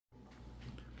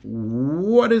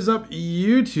What is up,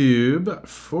 YouTube?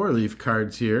 Four-leaf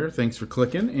cards here. Thanks for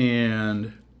clicking.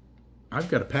 And I've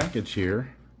got a package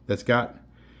here that's got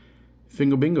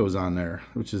Fingo Bingos on there,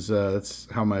 which is that's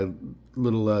how my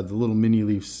little the little mini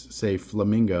leafs say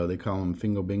flamingo. They call them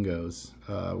Fingo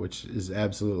Bingos, which is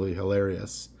absolutely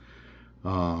hilarious.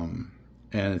 And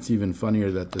it's even funnier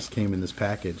that this came in this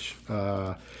package.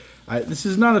 This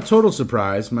is not a total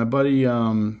surprise. My buddy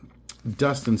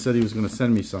Dustin said he was going to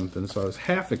send me something, so I was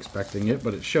half expecting it,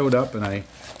 but it showed up and I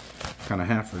kind of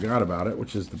half forgot about it,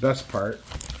 which is the best part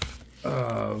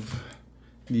of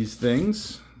these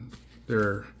things.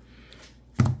 They're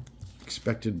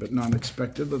expected but not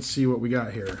expected. Let's see what we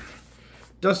got here.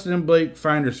 Dustin and Blake,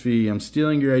 finder's fee. I'm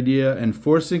stealing your idea and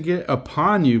forcing it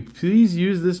upon you. Please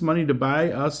use this money to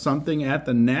buy us something at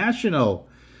the National.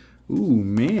 Ooh,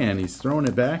 man, he's throwing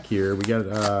it back here. We got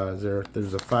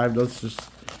there's a $5.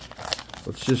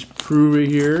 Let's just prove it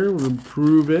here. We'll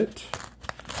prove it.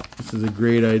 This is a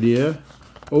great idea.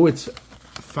 Oh, it's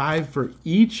 $5 for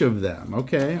each of them.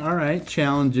 Okay, all right.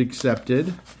 Challenge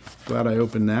accepted. Glad I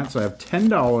opened that. So I have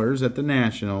 $10 at the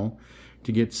National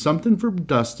to get something for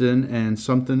Dustin and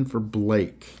something for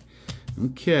Blake.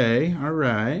 Okay, all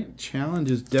right. Challenge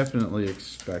is definitely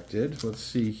expected. Let's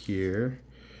see here.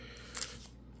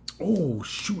 Oh,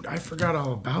 shoot, I forgot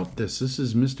all about this. This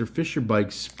is Mr. Fisher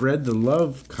Bike's Spread the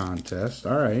Love contest.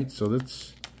 All right, so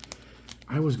that's...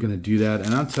 I was going to do that,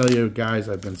 and I'll tell you, guys,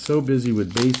 I've been so busy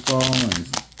with baseball and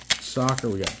soccer.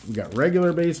 We got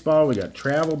regular baseball, we got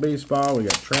travel baseball, we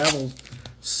got travel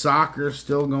soccer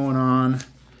still going on.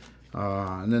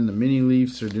 And then the mini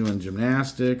leafs are doing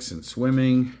gymnastics and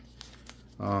swimming.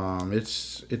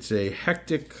 It's a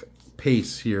hectic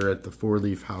pace here at the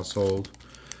four-leaf household.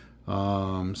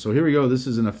 So here we go. This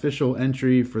is an official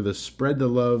entry for the Spread the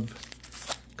Love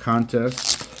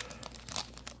contest.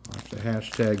 I'll have to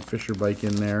hashtag Fisher Bike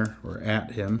in there or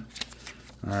at him.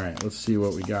 All right, let's see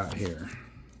what we got here.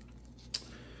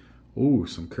 Oh,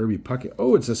 some Kirby Puckett.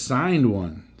 Oh, it's a signed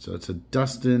one. So it's a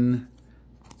Dustin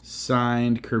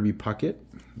signed Kirby Puckett.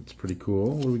 That's pretty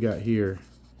cool. What do we got here?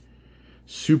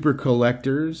 Super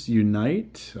Collectors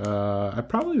Unite. I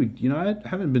probably, I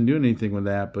haven't been doing anything with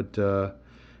that, but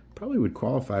probably would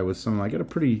qualify with some. I got a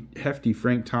pretty hefty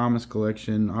Frank Thomas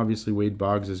collection. Obviously, Wade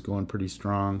Boggs is going pretty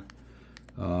strong.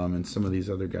 And some of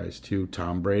these other guys, too.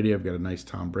 Tom Brady. I've got a nice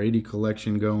Tom Brady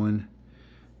collection going.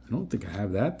 I don't think I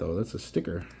have that, though. That's a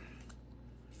sticker.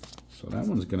 So that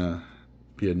one's going to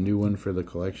be a new one for the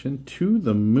collection. To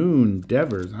the Moon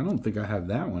Devers. I don't think I have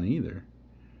that one either.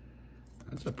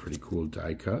 That's a pretty cool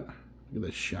die cut. Look at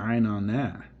the shine on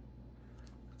that.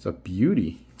 It's a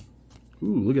beauty.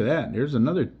 Ooh, look at that. There's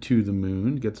another To the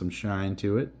Moon. Get some shine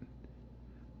to it.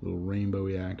 Little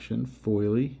rainbowy action.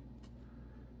 Foily.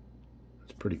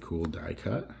 It's a pretty cool die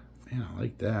cut. Man, I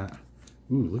like that.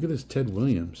 Ooh, look at this Ted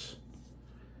Williams.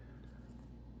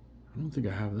 I don't think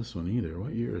I have this one either.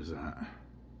 What year is that?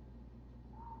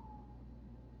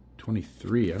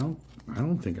 23. I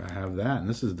don't think I have that. And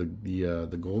this is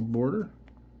the gold border.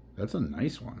 That's a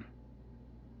nice one.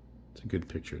 It's a good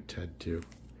picture of Ted too.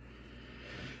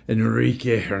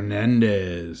 Enrique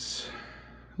Hernandez.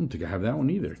 I don't think I have that one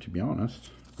either, to be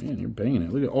honest. Man, you're banging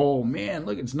it. Look at, oh man,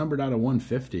 look, it's numbered out of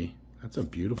 150. That's a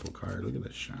beautiful card. Look at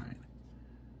the shine.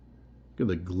 Look at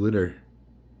the glitter.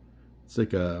 It's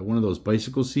like one of those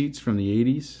bicycle seats from the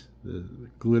 80s. The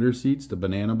glitter seats, the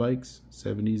banana bikes,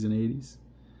 70s and 80s.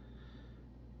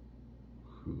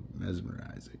 Ooh,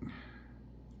 mesmerizing.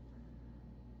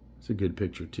 It's a good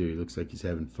picture too. He looks like he's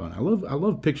having fun. I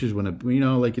love pictures when it,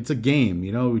 like it's a game.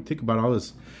 We think about all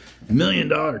this $1 million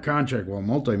contract, well,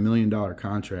 multi-million-dollar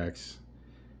contracts.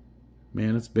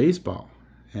 Man, it's baseball,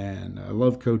 and I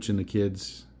love coaching the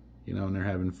kids. And they're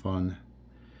having fun.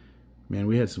 Man,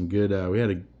 we had some good. We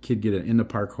had a kid get an in the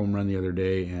park home run the other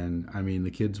day, and I mean the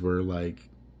kids were like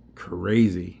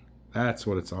crazy. That's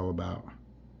what it's all about.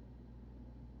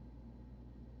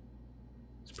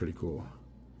 It's pretty cool.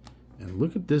 And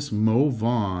look at this Mo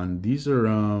Vaughn. These are,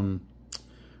 I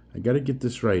got to get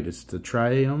this right. It's the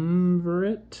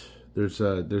triumvirate.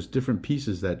 There's different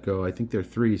pieces that go. I think there are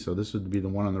 3, so this would be the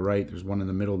one on the right. There's one in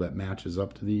the middle that matches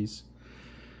up to these.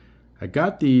 I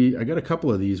got a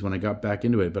couple of these when I got back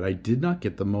into it, but I did not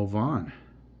get the Mo Vaughn.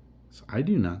 So I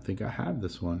do not think I have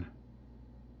this one.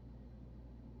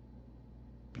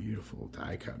 Beautiful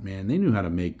die cut, man. They knew how to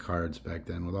make cards back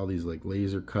then with all these like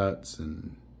laser cuts,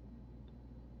 and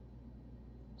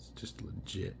it's just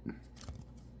legit.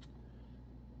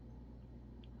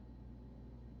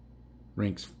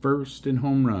 Ranks first in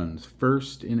home runs,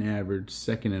 first in average,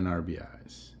 second in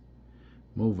RBIs.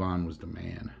 Mo Vaughn was the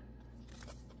man.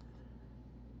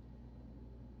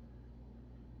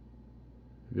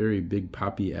 Very Big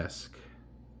Poppy-esque.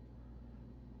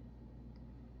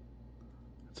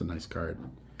 That's a nice card.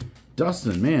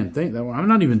 Dustin, man, thank that one. I'm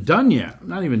not even done yet. I'm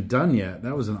not even done yet.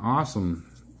 That was an awesome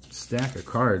stack of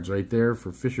cards right there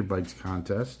for Fisher Bikes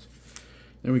contest.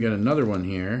 Then we got another one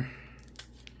here.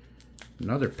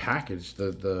 Another package.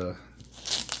 The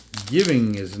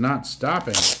giving is not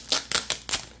stopping.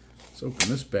 Let's open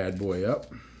this bad boy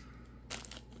up.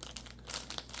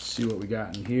 See what we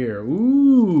got in here.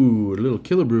 Ooh, a little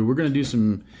Killabrew. We're gonna do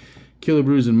some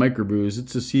Killabrews and microbrews.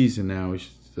 It's the season now. It's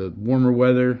the warmer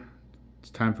weather. It's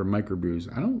time for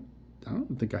microbrews. I don't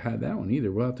think I had that one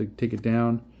either. We'll have to take it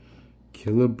down.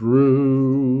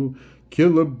 Killabrew,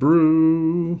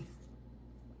 Killabrew.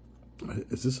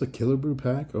 Is this a Killabrew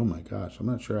pack? Oh my gosh, I'm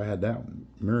not sure I had that one.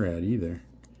 Murad either.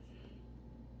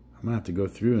 I'm gonna have to go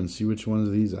through and see which ones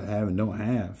of these I have and don't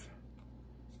have.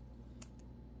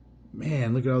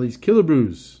 Man, look at all these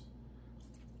Killabrews.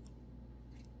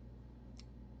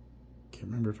 Can't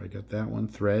remember if I got that one.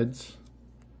 Threads.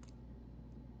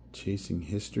 Chasing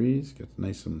Histories. Got the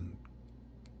nice some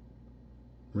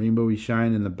rainbowy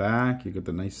shine in the back. You got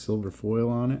the nice silver foil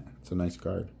on it. It's a nice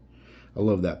card. I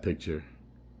love that picture.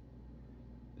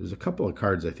 There's a couple of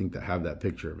cards I think that have that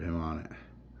picture of him on it.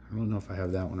 I don't know if I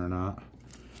have that one or not.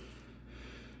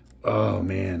 Oh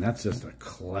man, that's just a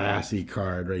classy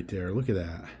card right there. Look at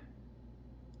that.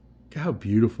 Look how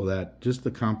beautiful that, just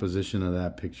the composition of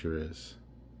that picture is.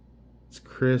 It's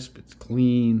crisp, it's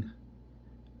clean.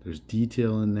 There's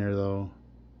detail in there though.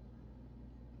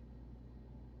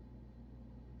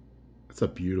 That's a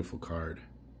beautiful card.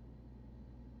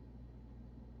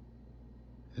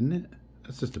 Isn't it?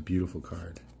 That's just a beautiful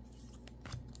card.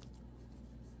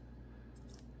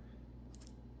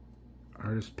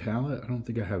 Artist palette. I don't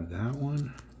think I have that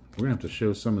one. We're gonna have to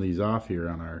show some of these off here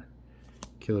on our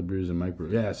Killabrews and Micro.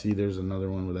 Yeah, see, there's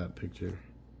another one with that picture.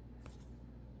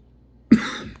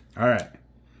 All right,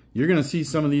 you're gonna see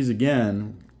some of these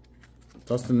again.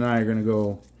 Dustin and I are gonna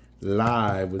go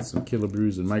live with some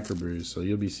Killabrews and Microbrews, so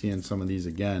you'll be seeing some of these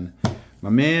again. My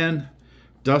man,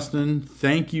 Dustin,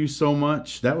 thank you so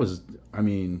much. That was, I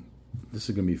mean, this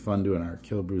is gonna be fun doing our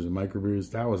Killabrews and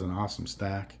Microbrews. That was an awesome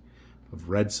stack of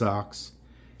Red Sox.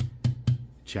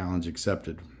 Challenge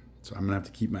accepted. So I'm gonna have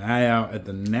to keep my eye out at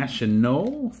the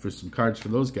National for some cards for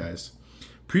those guys.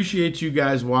 Appreciate you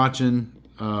guys watching.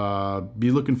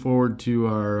 Be looking forward to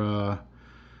our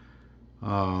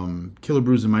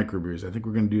Killabrews and Microbrews. I think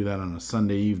we're gonna do that on a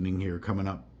Sunday evening here coming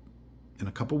up in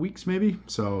a couple weeks maybe.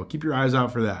 So keep your eyes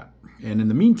out for that. And in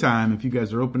the meantime, if you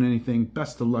guys are opening anything,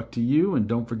 best of luck to you, and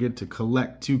don't forget to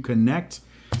collect to connect.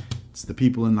 It's the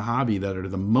people in the hobby that are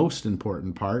the most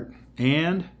important part.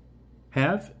 And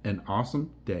have an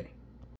awesome day.